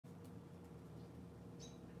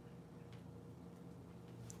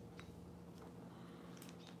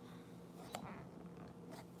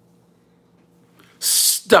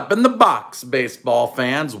Step in the box, baseball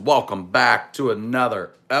fans. Welcome back to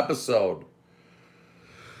another episode.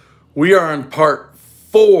 We are in part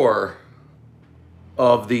 4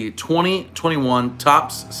 of the 2021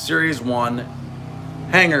 Topps Series 1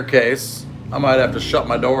 hanger case. I might have to shut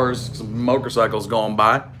my doors, some motorcycles going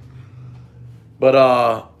by.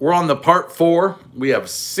 But we're on the part 4. We have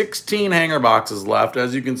 16 hanger boxes left.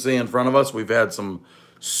 As you can see in front of us, we've had some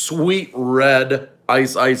sweet red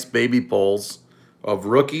ice baby pulls of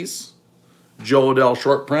rookies. Joe Adell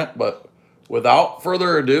short print. But without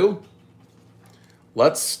further ado,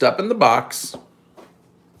 let's step in the box.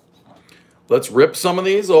 Let's rip some of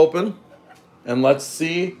these open and let's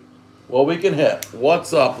see what we can hit.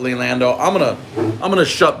 What's up, Leilando? I'm gonna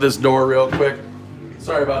shut this door real quick.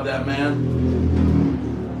 Sorry about that, man.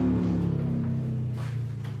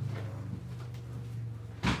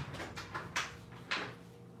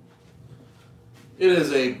 It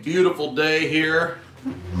is a beautiful day here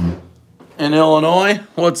in Illinois.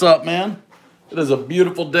 What's up, man? It is a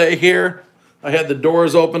beautiful day here. I had the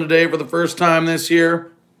doors open today for the first time this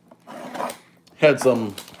year. Had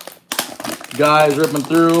some guys ripping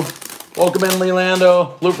through. Welcome in,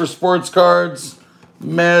 Leilando. Looper Sports Cards.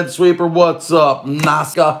 Mad Sweeper, what's up?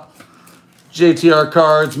 Nazca. JTR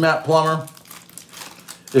Cards, Matt Plummer.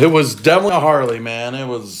 It was definitely a Harley, man. It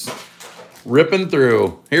was ripping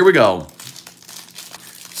through. Here we go.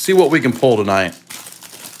 See what we can pull tonight.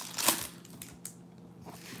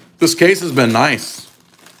 This case has been nice.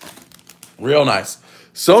 Real nice.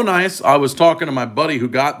 So nice, I was talking to my buddy who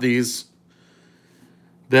got these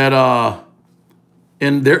that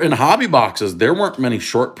in hobby boxes, there weren't many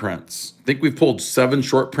short prints. I think we've pulled 7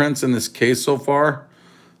 short prints in this case so far.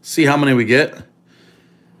 See how many we get.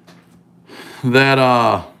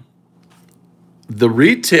 That the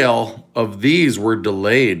retail of these were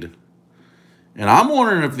delayed. And I'm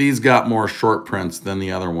wondering if these got more short prints than the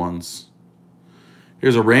other ones.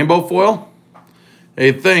 Here's a rainbow foil.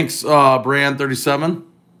 Hey, thanks, Brand 37.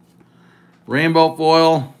 Rainbow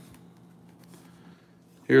foil.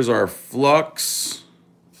 Here's our Flux.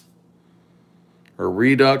 Or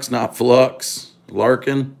Redux, not Flux.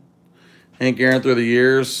 Larkin. Hank Aaron through the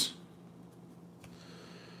years.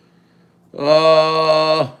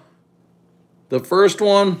 The first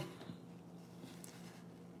one.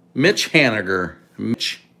 Mitch Haniger.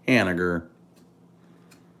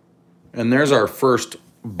 And there's our first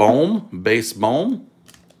Bohm, base Bohm.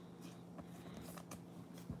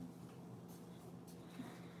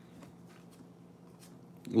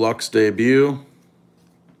 Lux debut.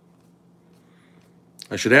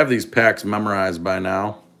 I should have these packs memorized by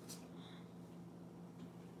now.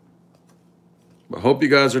 But hope you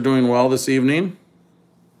guys are doing well this evening.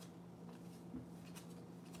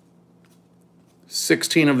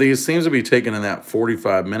 16 of these seems to be taken in that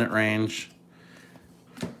 45-minute range.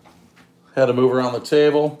 Had to move around the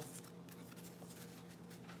table.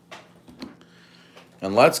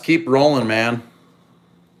 And let's keep rolling, man.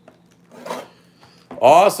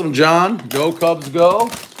 Awesome, John. Go Cubs, go.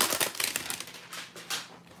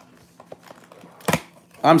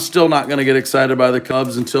 I'm still not going to get excited by the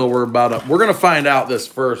Cubs until we're going to find out this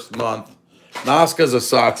first month. Nazca's a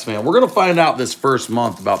Sox fan. We're going to find out this first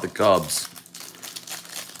month about the Cubs.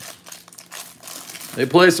 They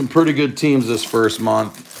play some pretty good teams this first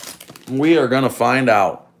month. We are going to find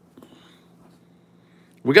out.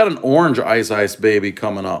 We got an orange ice baby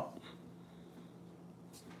coming up.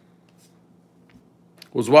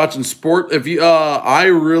 Was watching sport. If you, I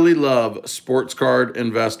really love Sports Card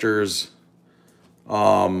Investors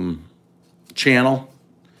channel.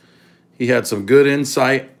 He had some good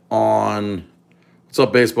insight on. What's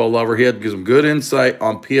up, baseball lover? He had some good insight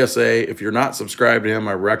on PSA. If you're not subscribed to him,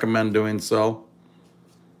 I recommend doing so.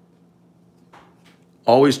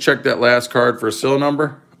 Always check that last card for a serial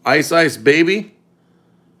number. Ice baby.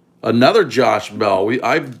 Another Josh Bell.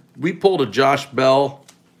 We pulled a Josh Bell.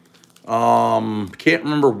 Can't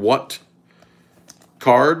remember what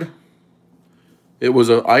card. It was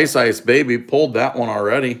a ice baby. Pulled that one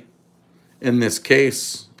already in this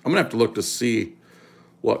case. I'm gonna have to look to see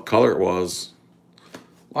what color it was.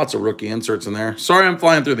 Lots of rookie inserts in there. Sorry I'm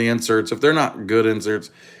flying through the inserts. If they're not good inserts,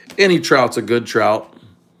 any trout's a good trout.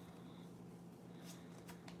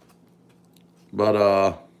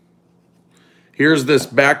 But here's this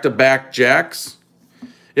back-to-back Jacks.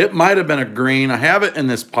 It might have been a green. I have it in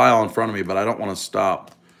this pile in front of me, but I don't want to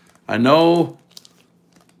stop. I know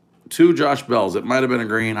 2 Josh Bells. It might have been a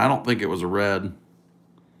green. I don't think it was a red.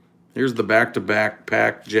 Here's the back-to-back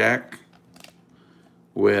pack Jack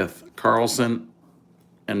with Carlson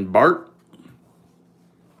and Bart.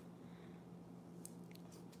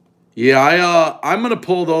 Yeah, I'm gonna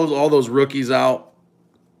pull all those rookies out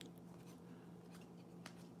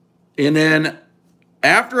And then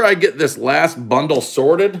after I get this last bundle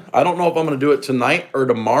sorted, I don't know if I'm going to do it tonight or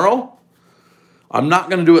tomorrow. I'm not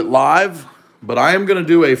going to do it live, but I am going to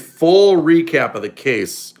do a full recap of the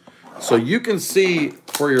case so you can see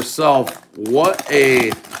for yourself what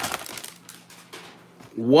a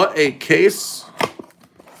case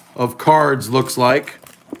of cards looks like,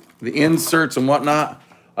 the inserts and whatnot.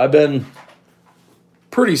 I've been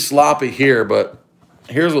pretty sloppy here, but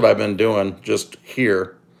here's what I've been doing just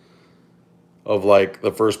here of like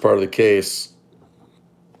the first part of the case.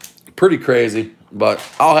 Pretty crazy, but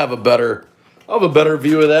I'll have a better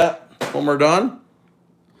view of that when we're done.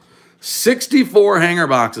 64 hanger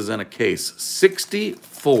boxes in a case.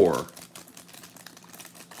 64.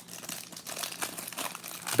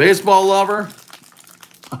 Baseball lover,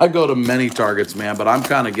 I go to many Targets, man, but I'm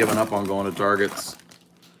kind of giving up on going to Targets.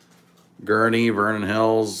 Gurney, Vernon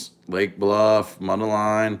Hills, Lake Bluff,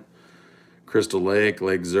 Mundelein, Crystal Lake,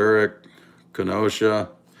 Lake Zurich, Kenosha,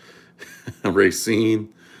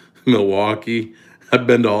 Racine, Milwaukee. I've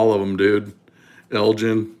been to all of them, dude.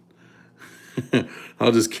 Elgin.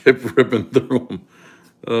 I'll just keep ripping through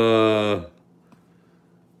them.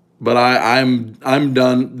 But I'm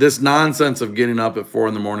done. This nonsense of getting up at 4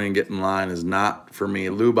 in the morning and getting in line is not for me.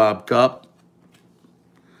 Lubob Cup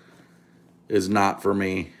is not for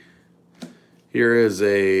me. Here is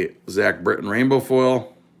a Zach Britton Rainbow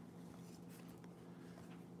Foil.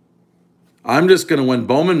 I'm just going to, when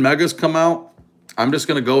Bowman Megas come out, I'm just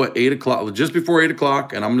going to go at 8 o'clock, just before 8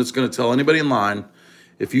 o'clock, and I'm just going to tell anybody in line,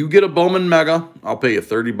 if you get a Bowman Mega, I'll pay you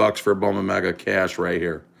 $30 for a Bowman Mega cash right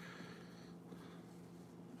here.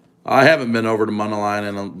 I haven't been over to Mundelein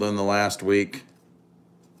in the last week.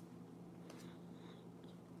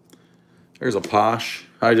 There's a Posh.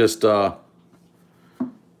 I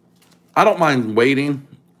don't mind waiting,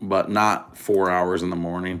 but not 4 hours in the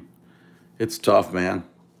morning. It's tough, man.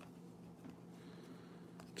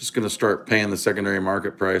 Just going to start paying the secondary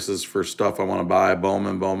market prices for stuff I want to buy,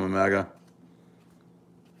 Bowman Mega.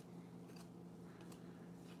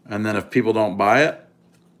 And then if people don't buy it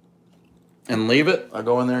and leave it, I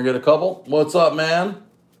go in there and get a couple. What's up, man?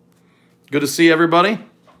 Good to see everybody.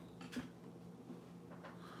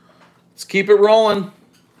 Let's keep it rolling.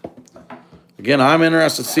 Again, I'm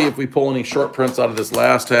interested to see if we pull any short prints out of this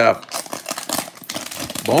last half.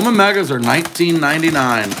 Bowman Megas are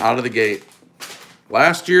 $19.99 out of the gate.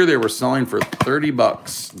 Last year, they were selling for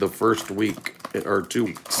 $30 the first week or 2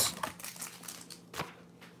 weeks.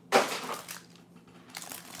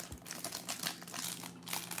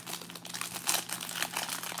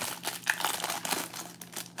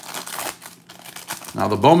 Now,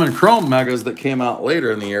 the Bowman Chrome Megas that came out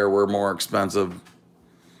later in the year were more expensive.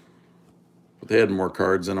 But they had more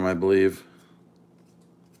cards in them, I believe.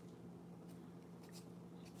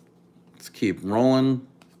 Let's keep rolling.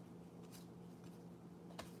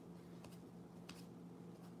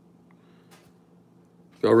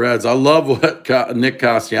 Go Reds. I love what Nick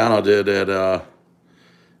Castellanos did at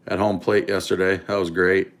home plate yesterday. That was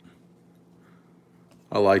great.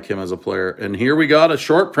 I like him as a player. And here we got a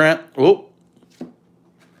short print. Oh,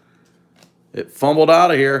 it fumbled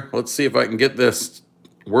out of here. Let's see if I can get this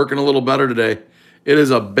working a little better today. It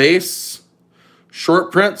is a base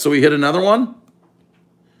short print, so we hit another one.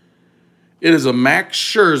 It is a Max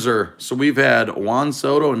Scherzer. So we've had Juan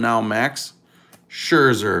Soto and now Max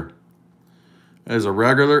Scherzer. As a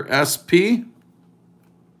regular SP.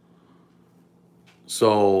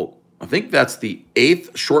 So I think that's the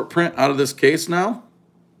 8th short print out of this case now.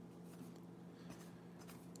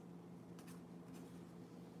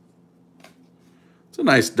 It's a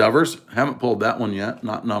nice Devers. Haven't pulled that one yet.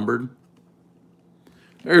 Not numbered.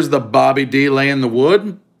 There's the Bobby D laying the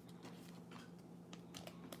wood.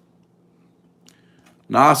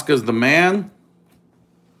 Noska's the man.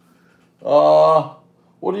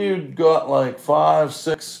 What do you got, like 5,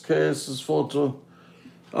 6 cases full to?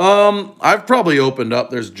 I've probably opened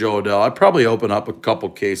up, there's Joe Adell. I probably opened up a couple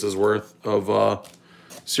cases worth of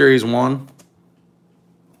Series 1.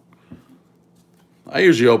 I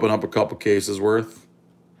usually open up a couple cases worth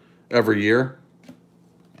every year.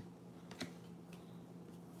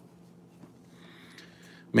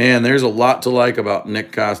 Man, there's a lot to like about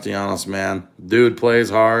Nick Castellanos, man. Dude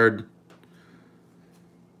plays hard.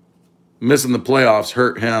 Missing the playoffs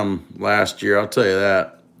hurt him last year. I'll tell you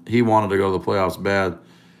that. He wanted to go to the playoffs bad.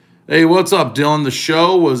 Hey, what's up, Dylan? The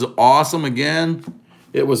show was awesome again.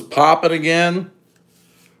 It was popping again.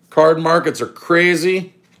 Card markets are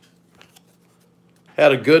crazy.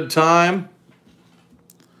 Had a good time.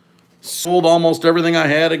 Sold almost everything I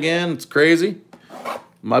had again. It's crazy.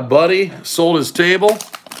 My buddy sold his table.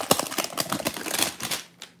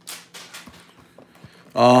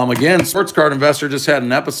 Again, Sports Card Investor just had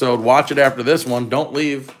an episode. Watch it after this one. Don't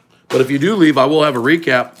leave. But if you do leave, I will have a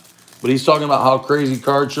recap. But he's talking about how crazy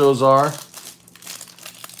card shows are.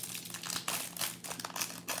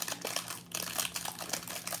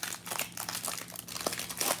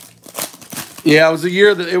 Yeah, it was the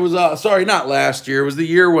year that it was, sorry, not last year. It was the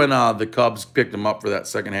year when the Cubs picked him up for that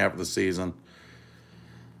second half of the season.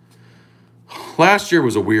 Last year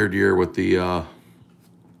was a weird year with the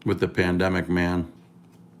pandemic, man.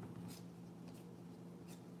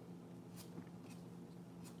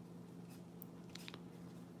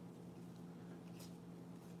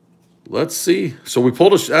 Let's see. So we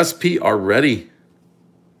pulled a SP already.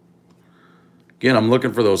 Again, I'm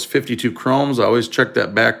looking for those 52 chromes. I always check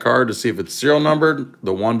that back card to see if it's serial numbered.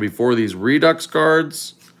 The one before these Redux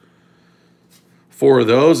cards. 4 of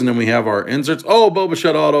those, and then we have our inserts. Oh, Boba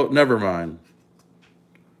Fett auto. Never mind.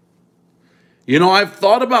 You know, I've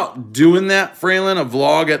thought about doing that, Fraylin, a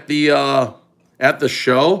vlog at the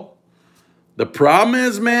show. The problem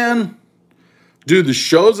is, man, dude, the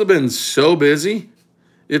shows have been so busy.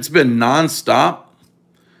 It's been nonstop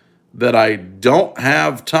that I don't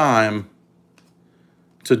have time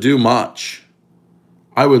to do much.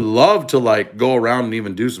 I would love to like go around and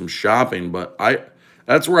even do some shopping, but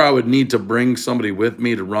that's where I would need to bring somebody with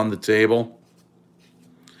me to run the table.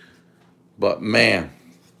 But man,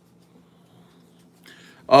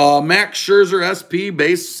 Max Scherzer SP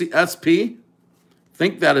base SP. I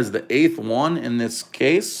think that is the 8th one in this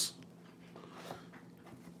case.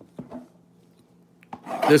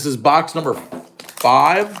 This is box number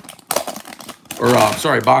 5, or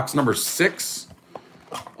sorry, box number 6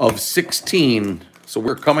 of 16. So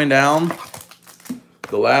we're coming down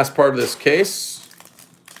the last part of this case.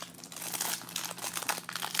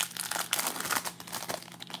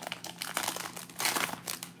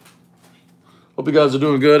 Hope you guys are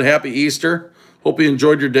doing good. Happy Easter. Hope you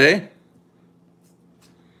enjoyed your day.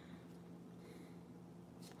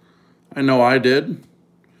 I know I did.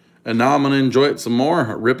 And now I'm going to enjoy it some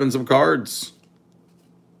more, ripping some cards.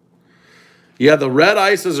 Yeah, the red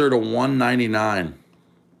ices are to $199.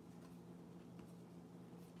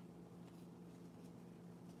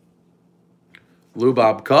 Lou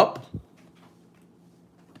Bob Cup.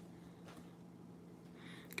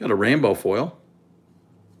 Got a rainbow foil.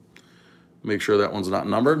 Make sure that one's not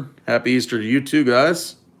numbered. Happy Easter to you too,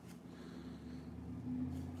 guys.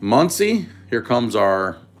 Muncie. Here comes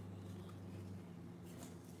our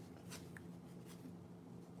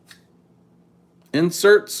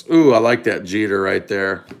inserts. Ooh, I like that Jeter right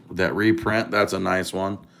there. That reprint. That's a nice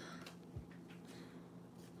one.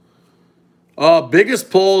 Biggest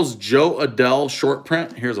pulls, Joe Adele short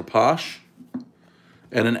print. Here's a Posh.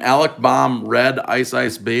 And an Alec Baum red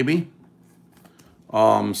Ice Baby.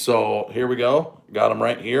 So here we go. Got them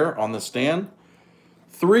right here on the stand.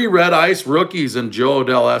 3 red ice rookies and Joe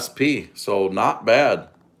Adele SP. So not bad.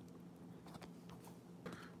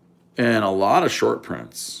 And a lot of short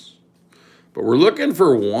prints. But we're looking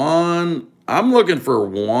for one. I'm looking for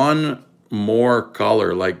one more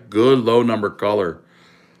color, like good low number color.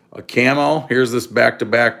 A camo. Here's this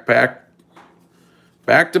back-to-back pack.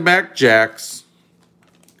 Back-to-back Jacks.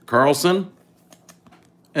 Carlson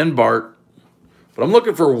and Bart. But I'm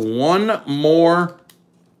looking for one more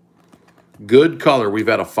good color. We've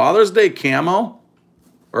had a Father's Day camo.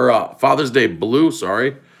 Or a Father's Day blue,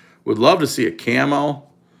 sorry. Would love to see a camo.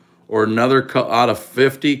 Or another out of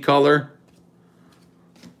 50 color.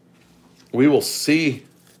 We will see.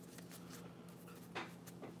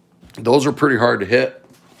 Those are pretty hard to hit.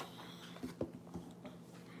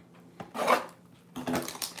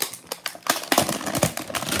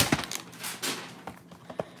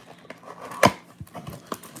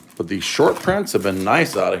 But these short prints have been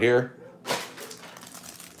nice out of here.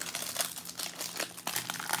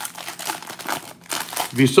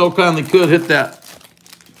 If you so kindly could, hit that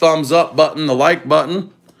thumbs up button, the like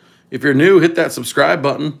button. If you're new, hit that subscribe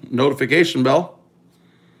button, notification bell.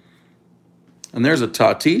 And there's a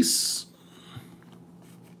Tatis.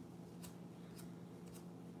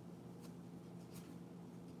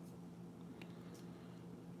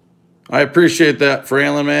 I appreciate that,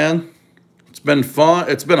 Fraylin, man. It's been fun.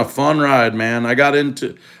 It's been a fun ride, man. I got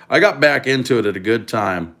back into it at a good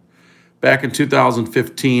time. Back in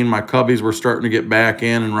 2015, my Cubbies were starting to get back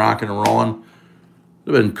in and rocking and rolling. It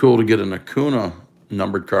would have been cool to get an Acuna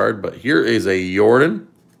numbered card, but here is a Jordan.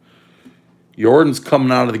 Jordan's coming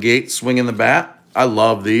out of the gate, swinging the bat. I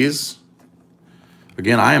love these.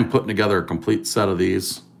 Again, I am putting together a complete set of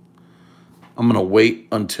these. I'm going to wait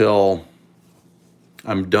until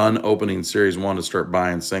I'm done opening Series 1 to start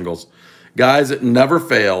buying singles. Guys, it never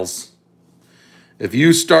fails. If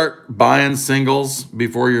you start buying singles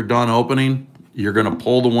before you're done opening, you're going to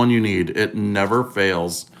pull the one you need. It never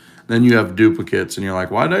fails. Then you have duplicates, and you're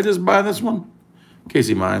like, why did I just buy this one?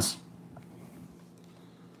 Casey Mize.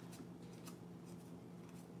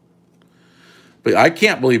 But I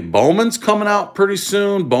can't believe Bowman's coming out pretty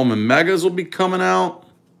soon. Bowman Megas will be coming out.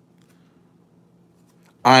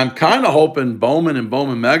 I'm kind of hoping Bowman and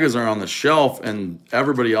Bowman Megas are on the shelf and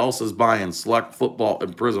everybody else is buying Select Football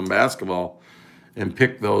and Prism Basketball and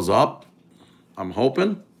pick those up. I'm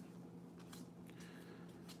hoping.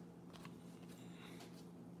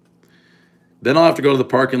 Then I'll have to go to the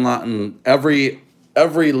parking lot, and every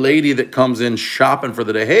lady that comes in shopping for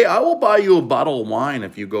the day, hey, I will buy you a bottle of wine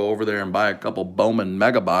if you go over there and buy a couple Bowman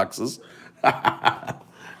Mega Boxes.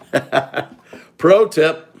 Pro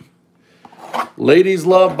tip. Ladies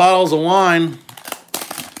love bottles of wine.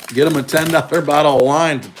 Get them a $10 bottle of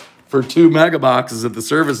wine for 2 mega boxes at the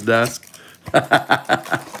service desk.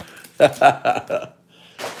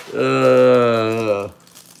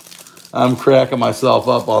 I'm cracking myself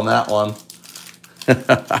up on that one.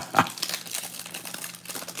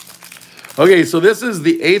 Okay, so this is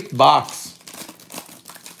the 8th box.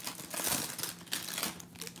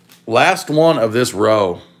 Last one of this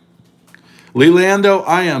row. Leland,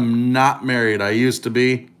 I am not married. I used to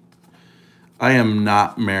be. I am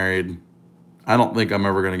not married. I don't think I'm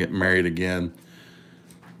ever going to get married again.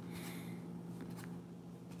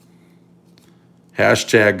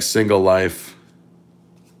 Hashtag single life.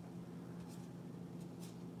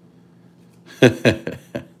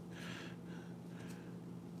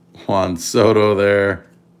 Juan Soto there.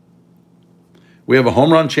 We have a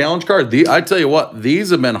home run challenge card. I tell you what,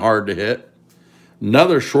 these have been hard to hit.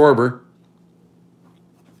 Another Schwarber.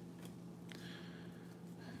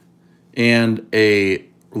 And a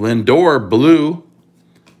Lindor blue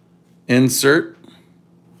insert.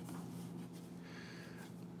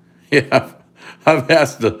 Yeah, I've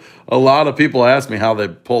asked a lot of people ask me how they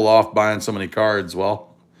pull off buying so many cards.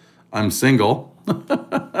 Well, I'm single.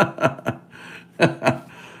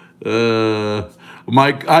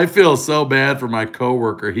 I feel so bad for my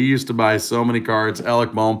coworker. He used to buy so many cards.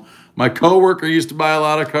 Alec Bohm. My coworker used to buy a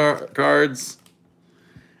lot of cards.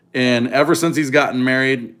 And ever since he's gotten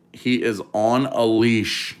married, he is on a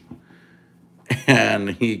leash.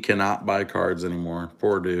 And he cannot buy cards anymore.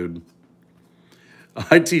 Poor dude.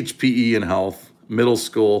 I teach PE and health. Middle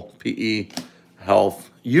school, PE, health.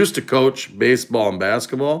 Used to coach baseball and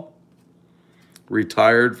basketball.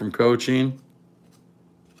 Retired from coaching.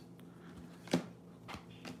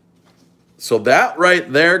 So that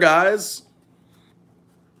right there, guys,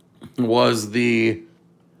 was the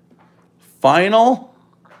final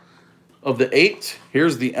of the 8.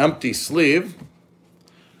 Here's the empty sleeve.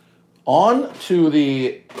 On to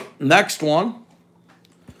the next one.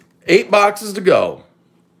 8 boxes to go.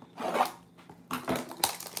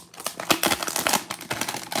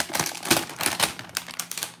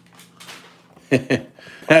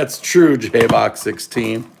 That's true, J-Box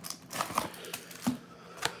 16.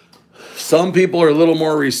 Some people are a little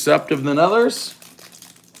more receptive than others.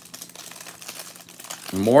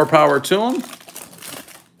 More power to them.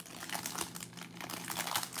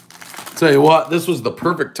 Tell you what, this was the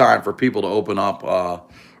perfect time for people to open up.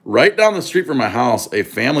 Right down the street from my house, a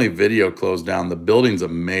family video closed down. The building's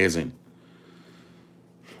amazing.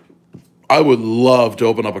 I would love to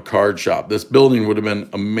open up a card shop. This building would have been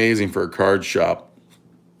amazing for a card shop.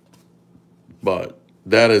 But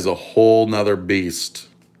that is a whole nother beast.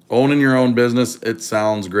 Owning your own business, it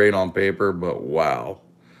sounds great on paper, but wow.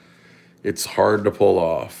 It's hard to pull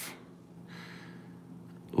off.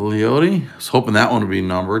 Leote, I was hoping that one would be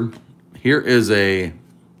numbered. Here is a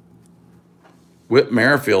Whit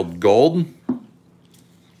Merrifield gold.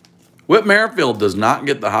 Whit Merrifield does not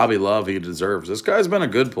get the hobby love he deserves. This guy's been a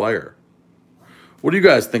good player. What do you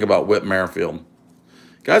guys think about Whit Merrifield?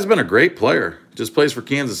 Guy's been a great player. Just plays for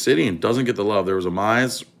Kansas City and doesn't get the love. There was a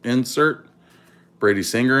Mize insert. Brady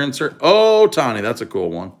Singer insert. Oh, Tony, that's a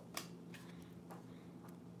cool one.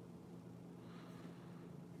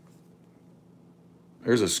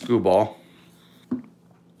 There's a Skubal.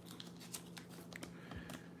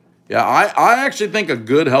 Yeah, I actually think a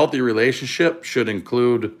good, healthy relationship should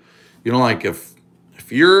include, you know, like if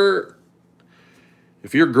your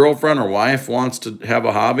girlfriend or wife wants to have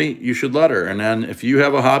a hobby, you should let her. And then if you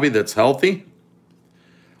have a hobby that's healthy,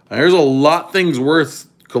 there's a lot things worth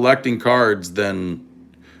collecting cards than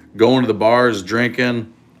going to the bars,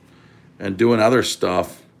 drinking, and doing other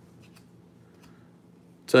stuff.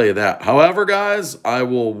 Tell you that. However, guys, I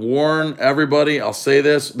will warn everybody. I'll say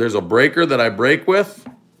this. There's a breaker that I break with.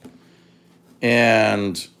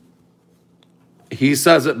 And he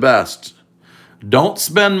says it best. Don't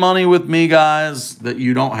spend money with me, guys, that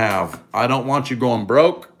you don't have. I don't want you going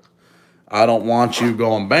broke. I don't want you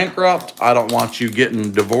going bankrupt. I don't want you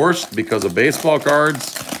getting divorced because of baseball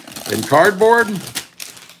cards and cardboard.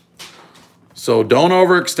 So don't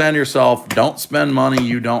overextend yourself. Don't spend money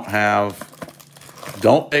you don't have.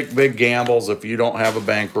 Don't take big gambles if you don't have a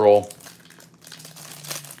bankroll.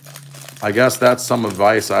 I guess that's some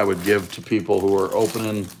advice I would give to people who are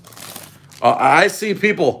opening. I see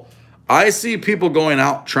people going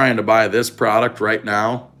out trying to buy this product right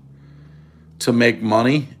now to make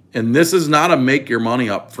money. And this is not a make your money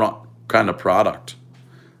up front kind of product.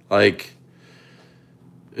 Like,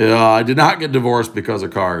 I did not get divorced because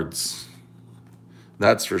of cards.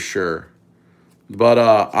 That's for sure.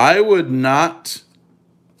 But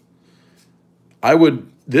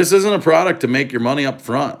this isn't a product to make your money up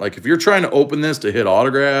front. Like, if you're trying to open this to hit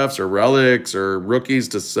autographs or relics or rookies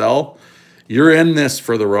to sell, you're in this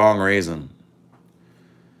for the wrong reason.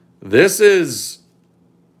 This is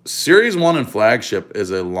Series 1 and Flagship is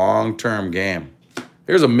a long-term game.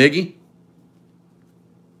 Here's a Miggy.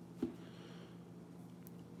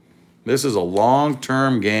 This is a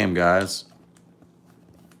long-term game, guys.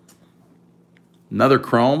 Another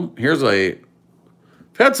Chrome. We've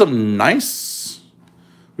had some nice,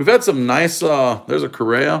 there's a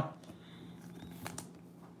Correa.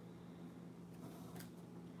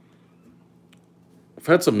 We've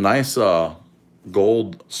had some nice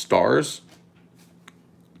gold stars.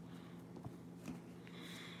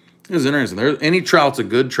 This is interesting. Any Trout's a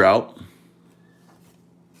good Trout.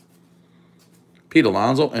 Pete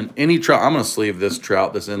Alonso and any Trout. I'm going to sleeve this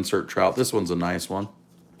Trout, this insert Trout. This one's a nice one.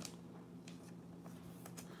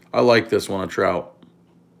 I like this one, a Trout.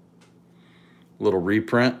 Little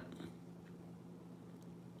reprint.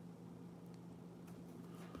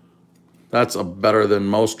 That's better than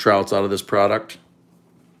most Trouts out of this product.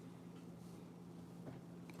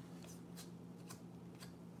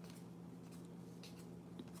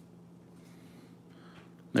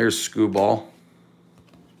 There's Scooball.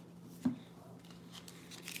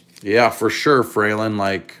 Yeah, for sure, Fralin.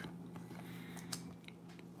 Like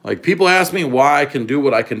people ask me why I can do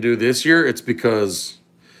what I can do this year. It's because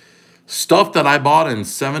stuff that I bought in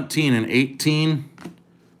 17 and 18,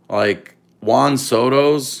 like Juan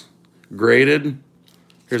Soto's graded.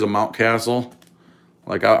 Here's a Mountcastle.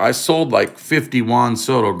 Like I sold like 50 Juan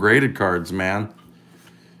Soto graded cards, man.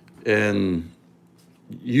 And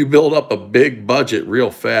you build up a big budget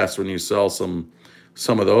real fast when you sell some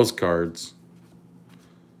of those cards.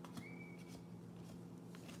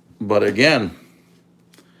 But again,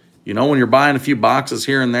 you know, when you're buying a few boxes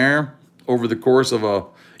here and there over the course of a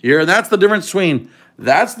year, that's the difference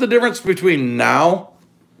between now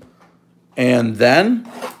and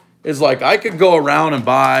then. Is like I could go around and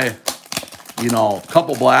buy, you know, a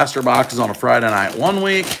couple blaster boxes on a Friday night one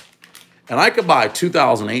week, and I could buy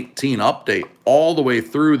 2018 update all the way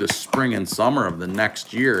through the spring and summer of the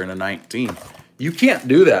next year in a 19. You can't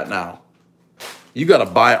do that now. You got to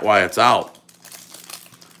buy it while it's out.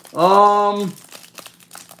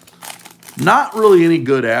 Not really any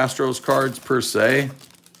good Astros cards per se.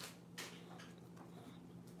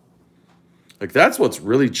 Like, that's what's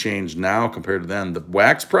really changed now compared to then. The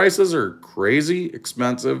wax prices are crazy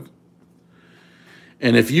expensive.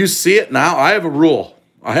 And if you see it now, I have a rule.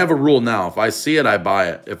 Now. If I see it, I buy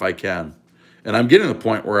it if I can. And I'm getting to the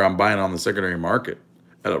point where I'm buying on the secondary market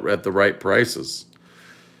at the right prices.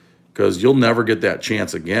 Because you'll never get that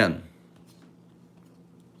chance again.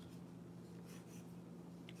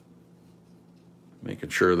 Making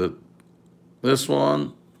sure that this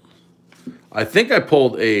one, I think I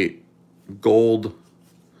pulled a gold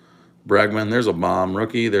Bregman. There's a bomb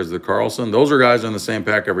rookie. There's the Carlson. Those are guys in the same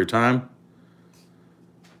pack every time.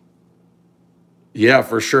 Yeah,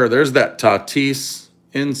 for sure. There's that Tatis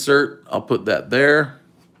insert. I'll put that there.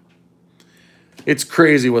 It's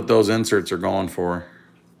crazy what those inserts are going for.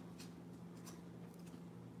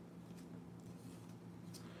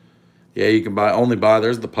 Yeah, you can only buy.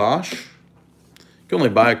 There's the Posh. You can only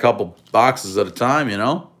buy a couple boxes at a time, you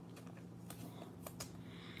know.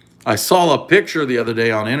 I saw a picture the other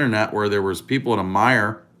day on internet where there was people in a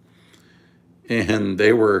mire, and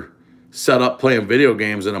they were set up playing video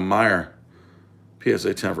games in a mire.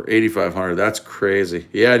 PSA 10 for $8,500. That's crazy.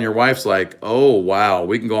 Yeah, and your wife's like, "Oh wow,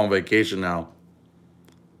 we can go on vacation now."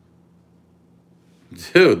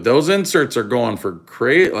 Dude, those inserts are going for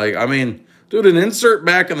crazy. Like, I mean, dude, an insert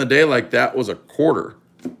back in the day like that was a quarter.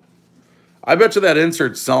 I bet you that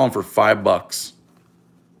insert's selling for $5.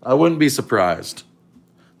 I wouldn't be surprised.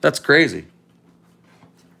 That's crazy.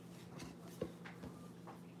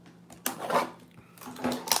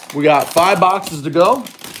 We got 5 boxes to go.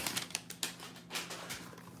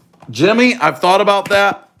 Jimmy, I've thought about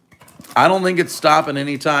that. I don't think it's stopping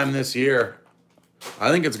anytime this year. I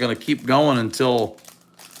think it's going to keep going until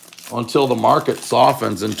the market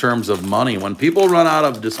softens in terms of money. When people run out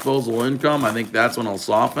of disposable income, I think that's when it'll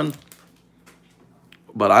soften.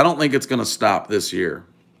 But I don't think it's going to stop this year.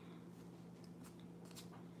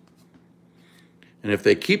 And if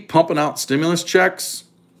they keep pumping out stimulus checks,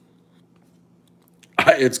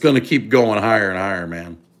 it's going to keep going higher and higher,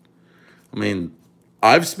 man. I mean,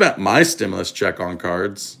 I've spent my stimulus check on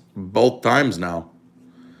cards both times now.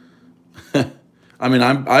 I mean,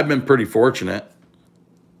 I've been pretty fortunate.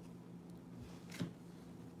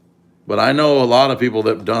 But I know a lot of people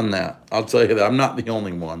that have done that. I'll tell you that I'm not the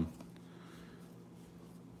only one.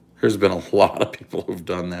 There's been a lot of people who've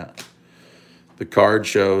done that. The card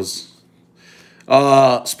shows.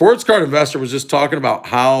 Sports Card Investor was just talking about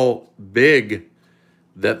how big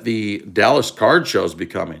that the Dallas card show is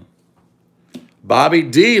becoming. Bobby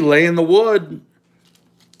D laying the wood.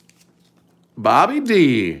 Bobby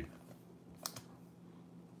D.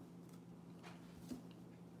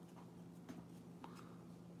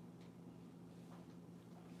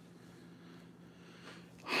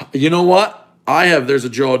 You know what? There's a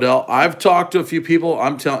Joe Odell. I've talked to a few people.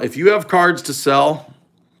 I'm telling, if you have cards to sell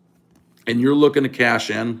and you're looking to cash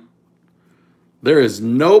in, there is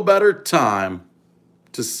no better time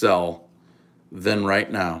to sell than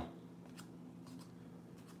right now.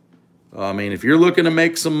 I mean, if you're looking to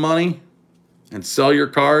make some money and sell your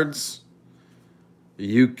cards,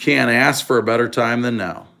 you can't ask for a better time than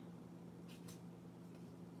now.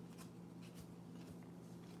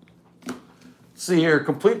 See here,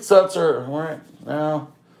 complete sets are right now.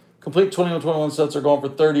 Complete 21 sets are going for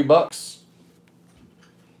 $30.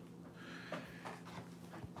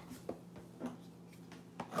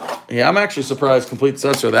 Yeah, I'm actually surprised complete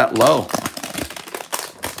sets are that low.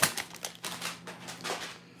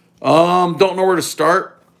 Don't know where to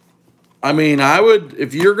start. I mean, I would,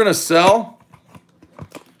 if you're gonna sell,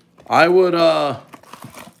 I would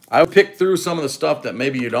pick through some of the stuff that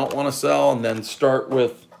maybe you don't want to sell, and then start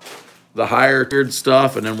with the higher tiered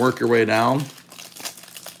stuff and then work your way down.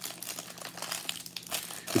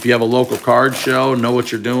 If you have a local card show, know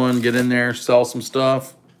what you're doing, get in there, sell some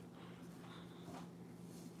stuff.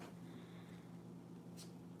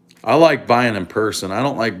 I like buying in person. I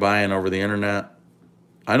don't like buying over the internet.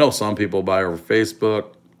 I know some people buy over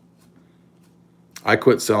Facebook. I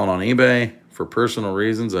quit selling on eBay for personal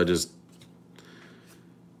reasons. Is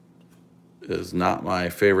not my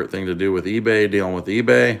favorite thing to do with eBay, dealing with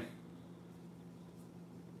eBay.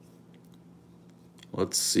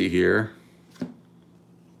 Let's see here.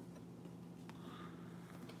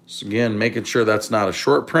 So again, making sure that's not a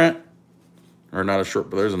short print, or not a short,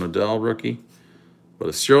 but there's an Odell rookie, but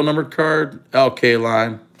a serial numbered card, LK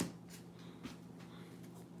line.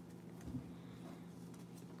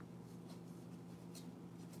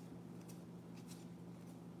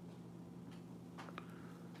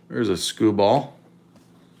 There's a skoo ball.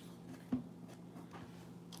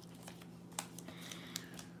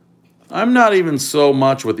 I'm not even so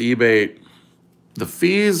much with eBay. The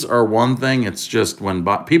fees are one thing. It's just when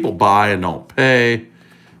people buy and don't pay.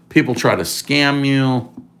 People try to scam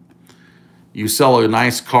you. You sell a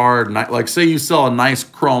nice card. Like say you sell a nice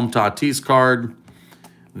Chrome Tatis card.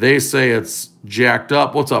 They say it's jacked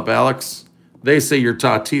up. What's up, Alex? They say your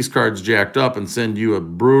Tatis card's jacked up and send you a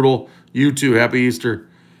brutal, you too, happy Easter.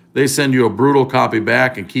 They send you a brutal copy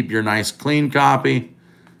back and keep your nice clean copy.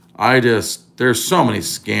 There's so many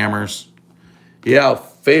scammers. Yeah,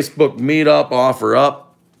 Facebook meetup, offer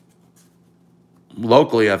up.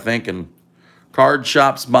 Locally, I think, and card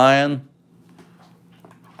shops buying.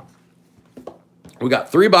 We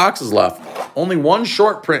got 3 boxes left. Only one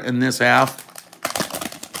short print in this half.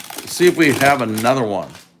 Let's see if we have another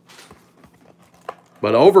one.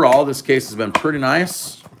 But overall, this case has been pretty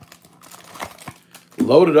nice.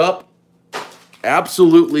 Loaded up.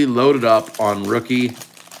 Absolutely loaded up on rookie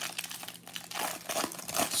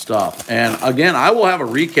stuff. And again, I will have a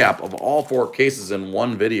recap of all 4 cases in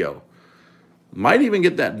one video. Might even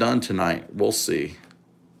get that done tonight. We'll see.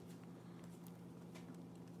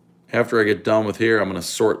 After I get done with here, I'm going to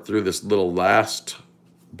sort through this little last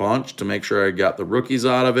bunch to make sure I got the rookies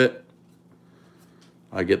out of it.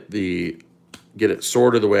 I get it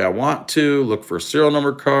sorted the way I want to. Look for serial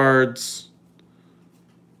number cards.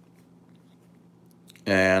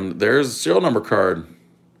 And there's a serial number card.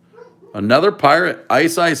 Another Pirate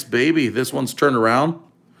Ice Ice Baby. This one's turned around.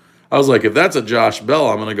 I was like, if that's a Josh Bell,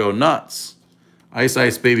 I'm going to go nuts. Ice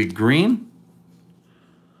Ice Baby green.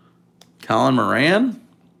 Colin Moran.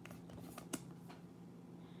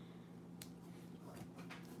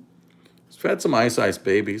 We've had some Ice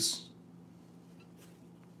babies.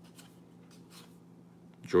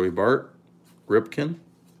 Joey Bart, Ripken.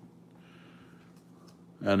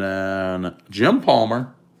 And then Jim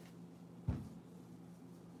Palmer.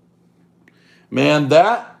 Man,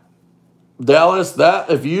 that, Dallas, that,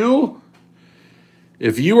 if you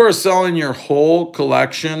are selling your whole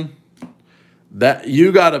collection, that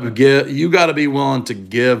you gotta be willing to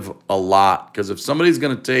give a lot. Because if somebody's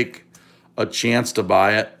gonna take a chance to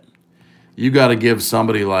buy it, you gotta give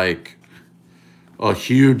somebody like a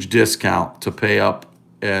huge discount to pay up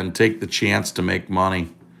and take the chance to make money.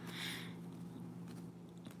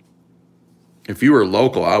 If you were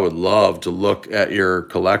local, I would love to look at your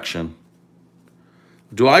collection.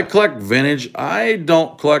 Do I collect vintage? I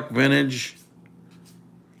don't collect vintage.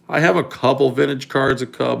 I have a couple vintage cards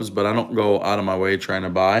of Cubs, but I don't go out of my way trying to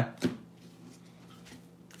buy.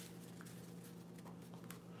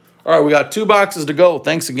 All right, we got 2 boxes to go.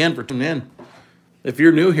 Thanks again for tuning in. If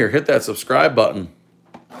you're new here, hit that subscribe button.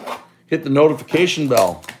 Hit the notification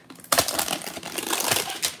bell.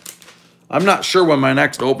 I'm not sure when my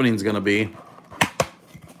next opening is going to be.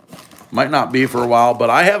 Might not be for a while, but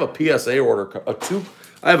I have a PSA order.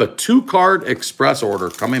 I have a 2-card express order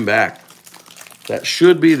coming back. That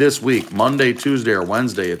should be this week, Monday, Tuesday, or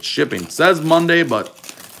Wednesday. It's shipping. It says Monday,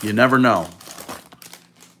 but you never know.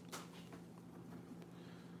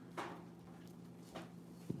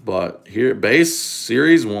 But here, base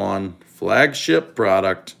Series 1, flagship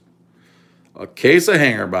product, a case of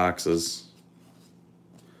hanger boxes,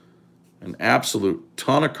 an absolute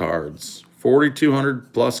ton of cards,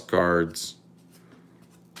 4,200 plus cards,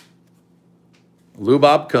 Lou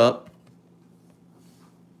Bob Cup,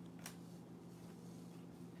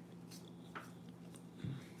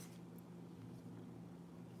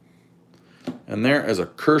 and there is a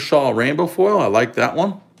Kershaw Rainbow Foil. I like that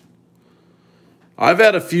one. I've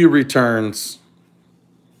had a few returns.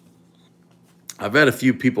 I've had a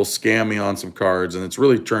few people scam me on some cards, and it's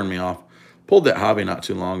really turned me off. Pulled that hobby not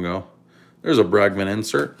too long ago. There's a Bregman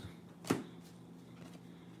insert.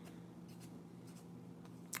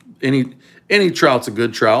 Any trout's a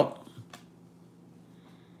good trout.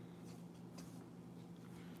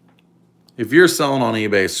 If you're selling on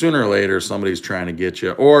eBay, sooner or later somebody's trying to get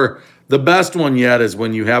you. Or the best one yet is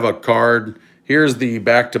when you have a card. Here's the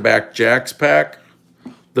back-to-back Jacks pack.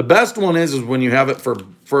 The best one is when you have it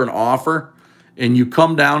for an offer and you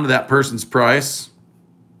come down to that person's price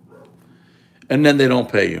and then they don't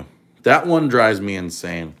pay you. That one drives me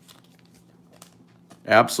insane.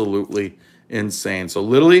 Absolutely insane. So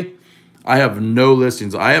literally, I have no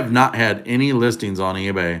listings. I have not had any listings on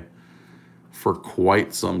eBay for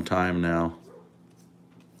quite some time now.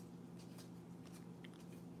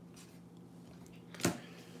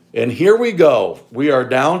 And here we go. We are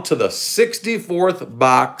down to the 64th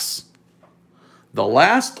box. The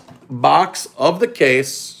last box of the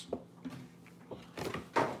case.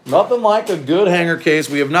 Nothing like a good hanger case.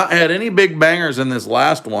 We have not had any big bangers in this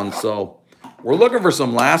last one, so we're looking for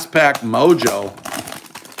some last pack mojo.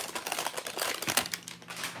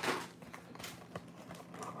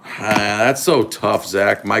 That's so tough,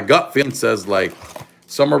 Zach. My gut feeling says like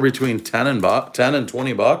somewhere between 10 and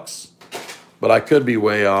 20 bucks. But I could be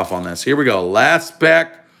way off on this. Here we go. Last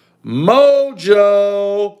pack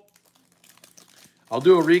mojo. I'll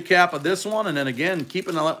do a recap of this one. And then again, keep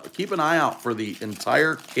an eye out for the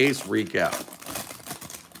entire case recap.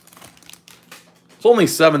 It's only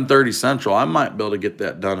 7:30 Central. I might be able to get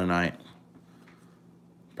that done tonight.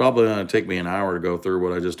 Probably going to take me an hour to go through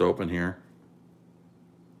what I just opened here.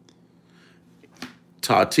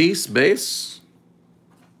 Tatis base.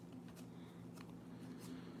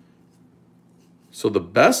 So the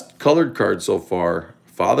best colored card so far,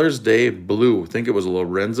 Father's Day Blue. I think it was a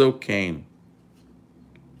Lorenzo Cain.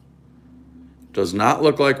 Does not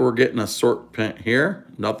look like we're getting a sort print here.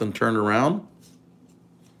 Nothing turned around.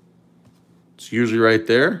 It's usually right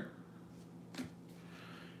there.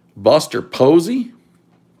 Buster Posey.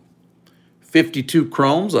 52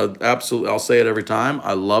 chromes. I'll say it every time.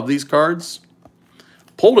 I love these cards.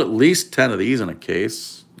 Pulled at least 10 of these in a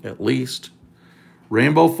case. At least.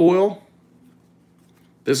 Rainbow foil.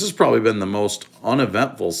 This has probably been the most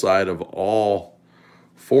uneventful side of all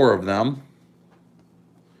 4 of them.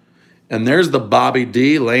 And there's the Bobby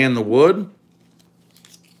D laying the wood.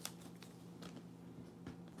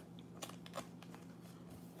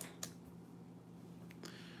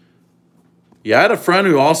 Yeah, I had a friend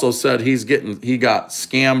who also said he got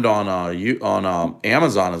scammed on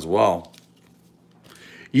Amazon as well.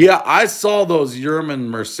 Yeah, I saw those Yerman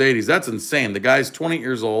Mercedes. That's insane. The guy's 20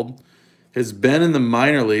 years old. Has been in the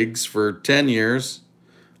minor leagues for 10 years.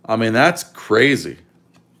 I mean, that's crazy.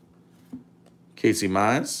 Casey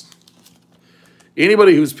Mize.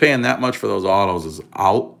 Anybody who's paying that much for those autos is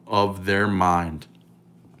out of their mind.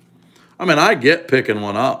 I mean, I get picking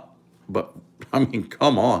one up, but I mean,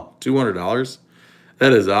 come on, $200.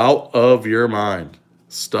 That is out of your mind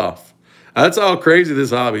stuff. That's how crazy this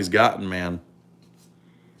hobby's gotten, man.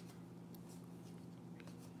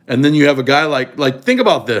 And then you have a guy like think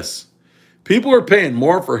about this. People are paying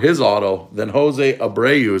more for his auto than Jose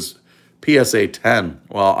Abreu's PSA 10.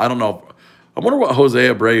 Well, I don't know. I wonder what Jose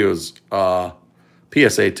Abreu's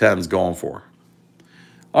PSA 10 is going for.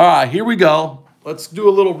 All right, here we go. Let's do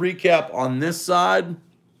a little recap on this side.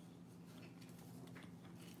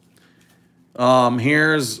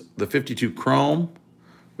 Here's the 52 Chrome.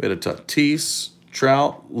 We had a Tatis,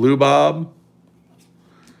 Trout, Lubob,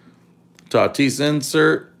 Tatis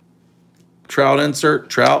insert, Trout insert,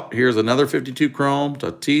 Trout. Here's another 52 Chrome,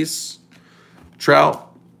 Tatis,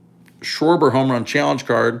 Trout, Schwarber home run challenge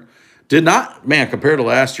card. Did not, man, compared to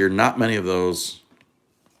last year, not many of those.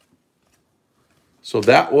 So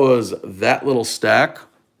that was that little stack.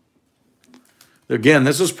 Again,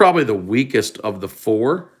 this is probably the weakest of the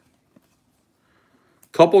four.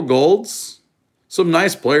 Couple golds. Some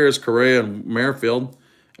nice players, Correa and Merrifield.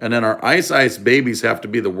 And then our Ice babies have to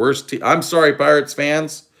be the worst team. I'm sorry, Pirates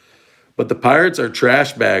fans, but the Pirates are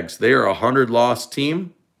trash bags. They are a 100-loss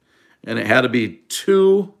team, and it had to be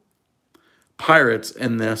 2 Pirates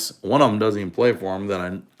in this. One of them doesn't even play for them.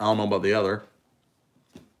 Then I don't know about the other.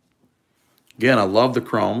 Again, I love the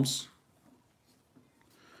Chromes.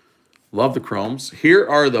 Love the Chromes. Here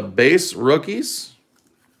are the base rookies.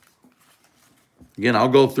 Again, I'll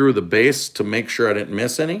go through the base to make sure I didn't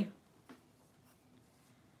miss any.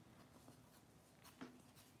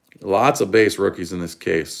 Lots of base rookies in this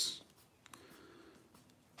case.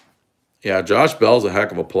 Yeah, Josh Bell's a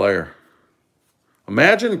heck of a player.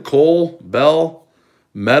 Imagine Cole, Bell,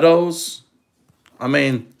 Meadows. I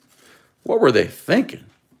mean, what were they thinking?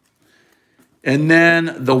 And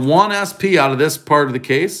then the one SP out of this part of the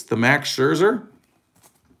case, the Max Scherzer.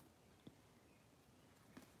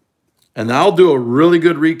 And I'll do a really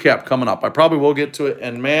good recap coming up. I probably will get to it.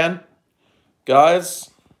 And man,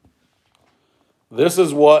 guys, this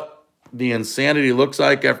is what the insanity looks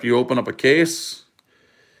like after you open up a case.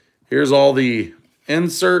 Here's all the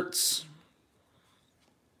inserts.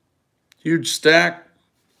 Huge stack.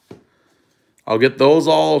 I'll get those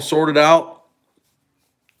all sorted out.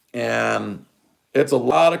 And it's a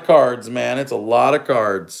lot of cards, man. It's a lot of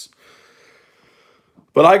cards.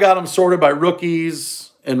 But I got them sorted by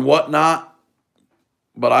rookies and whatnot.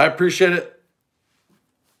 But I appreciate it.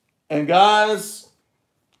 And guys,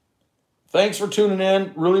 thanks for tuning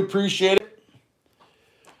in. Really appreciate it.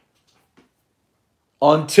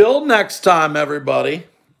 Until next time, everybody.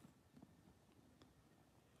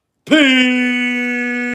 Peace.